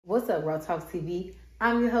What's up, Raw Talks TV?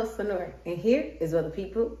 I'm your host, Lenore, and here is where the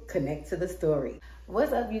people connect to the story.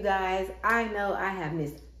 What's up, you guys? I know I have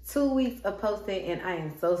missed 2 weeks of posting, and I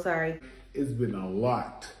am so sorry. It's been a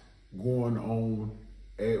lot going on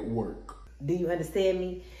at work. Do you understand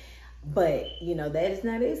me? But, you know, that is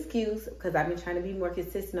not an excuse, because I've been trying to be more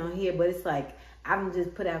consistent on here, but it's like, I don't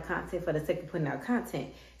just put out content for the sake of putting out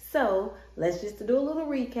content. So let's just do a little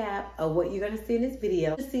recap of what you're going to see in this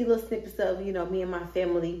video. You'll see little snippets of, you know, me and my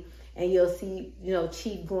family, and you'll see, you know,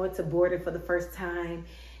 Chief going to boarding for the first time.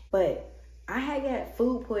 But I had got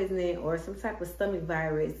food poisoning or some type of stomach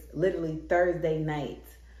virus literally Thursday night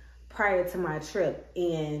prior to my trip.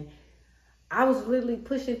 And I was literally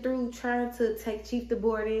pushing through trying to take Chief to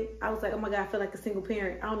boarding. I was like, oh my God, I feel like a single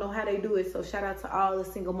parent. I don't know how they do it. So shout out to all the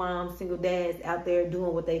single moms, single dads out there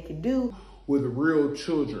doing what they can do. With real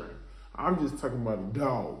children. I'm just talking about a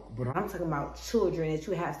dog. But I'm talking about children that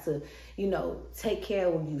you have to, you know, take care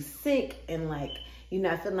of when you sick and like you're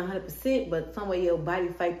not feeling 100%, but some way your body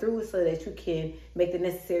fight through it so that you can make the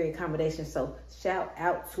necessary accommodations. So shout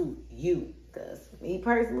out to you, because me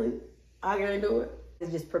personally, I can't do it.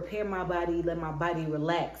 It's just prepare my body, let my body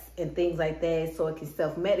relax and things like that so it can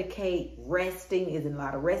self-medicate. Resting is a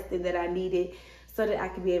lot of resting that I needed so that I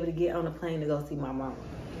can be able to get on a plane to go see my mom.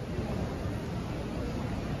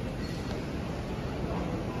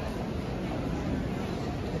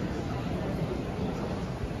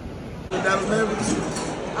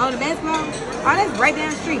 Oh, the basketball? Oh, that's right down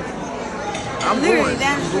the street. I'm literally going,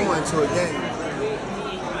 down the street. going to a game.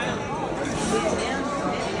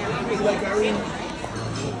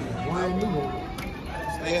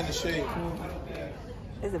 Stay in the shade.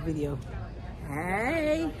 It's a video.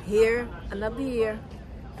 Hey, here, another year.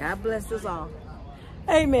 God bless us all.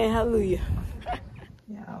 Amen, hallelujah.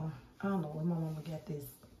 Y'all, I don't know where my mama got this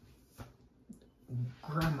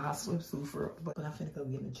grandma swimsuit for, but I'm finna go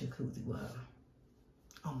get in the jacuzzi with her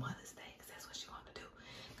on Mother's Day, because that's what she wanted to do.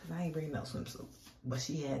 Because I ain't bringing no swimsuit, but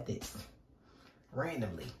she had this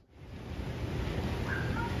randomly.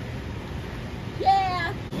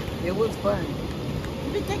 Yeah! It was fun.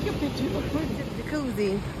 Let me take your picture.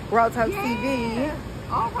 Jacuzzi, Raw Talks TV.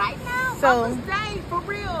 All right now, So, Mother's Day, for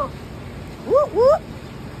real. Whoop, whoop.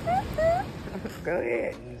 Go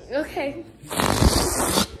ahead. Okay.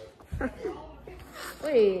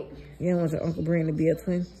 Wait. You don't want your Uncle Brandon to be a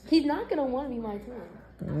twin? He's not gonna want to be my twin.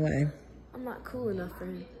 Why? I'm not cool enough for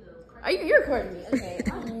him. You're recording me? Okay.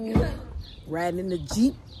 Riding in the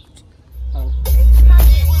Jeep. Oh.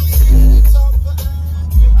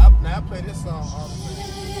 Now I play this song all the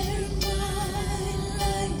time.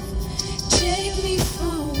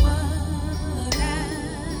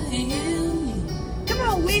 Come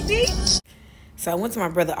on, Whitney. So I went to my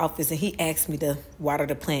brother's office and he asked me to water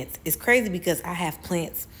the plants. It's crazy because I have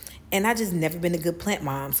plants and I just never been a good plant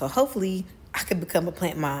mom. So hopefully I could become a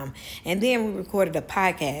plant mom. And then we recorded a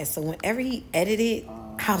podcast. So whenever he edited,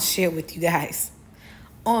 I'll share with you guys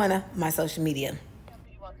on my social media.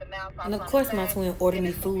 And of course my twin ordered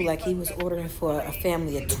me food like he was ordering for a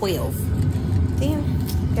family of 12. Then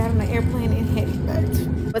got on the airplane and headed back.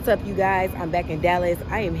 What's up, you guys? I'm back in Dallas.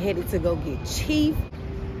 I am headed to go get Chief.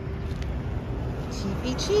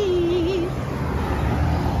 Chiefy Chief.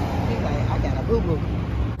 He's like, I got a boo-boo.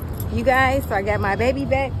 You guys, so I got my baby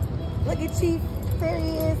back. Look at Chief. There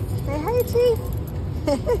he is. Say, hey,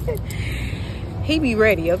 Chief. He be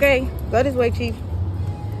ready, okay? Go this way, Chief.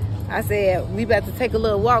 I said, we about to take a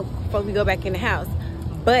little walk before we go back in the house.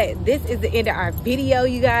 But this is the end of our video,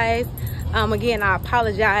 you guys. Again, I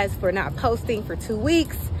apologize for not posting for 2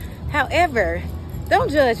 weeks. However, don't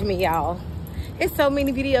judge me, y'all. It's so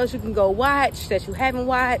many videos you can go watch that you haven't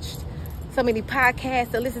watched. So many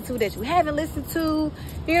podcasts to listen to that you haven't listened to.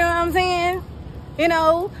 You know what I'm saying? You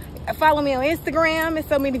know, follow me on Instagram. There's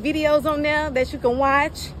so many videos on there that you can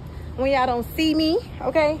watch when y'all don't see me,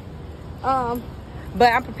 okay?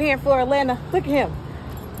 But I'm preparing for Atlanta. Look at him.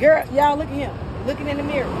 Girl, y'all look at him. Looking in the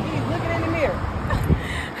mirror. He's looking in the mirror.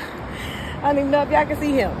 I don't even know if y'all can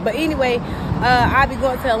see him. But anyway, I'll be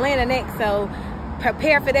going to Atlanta next. So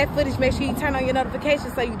prepare for that footage. Make sure you turn on your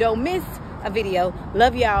notifications so you don't miss a video.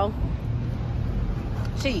 Love y'all.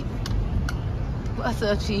 Chief. What's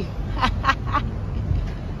up, Chief?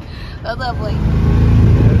 What's up, boy?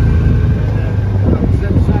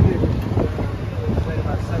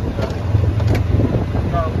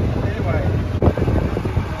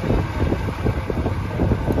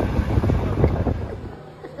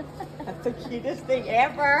 That's the cutest thing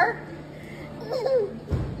ever.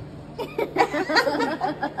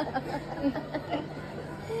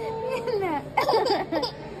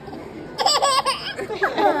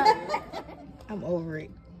 I'm over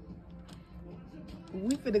it.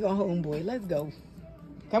 We finna go home, boy. Let's go.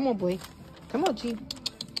 Come on, boy. Come on, Chief.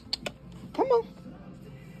 Come on.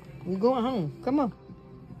 We going home. Come on.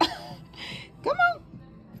 Come on.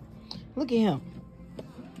 Look at him.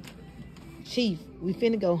 Chief, we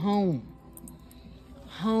finna go home.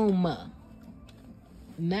 Home.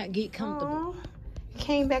 Not get comfortable. Aww.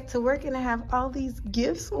 Came back to work and I have all these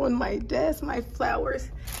gifts on my desk. My flowers,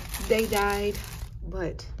 they died.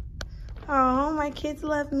 But, oh, my kids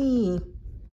love me.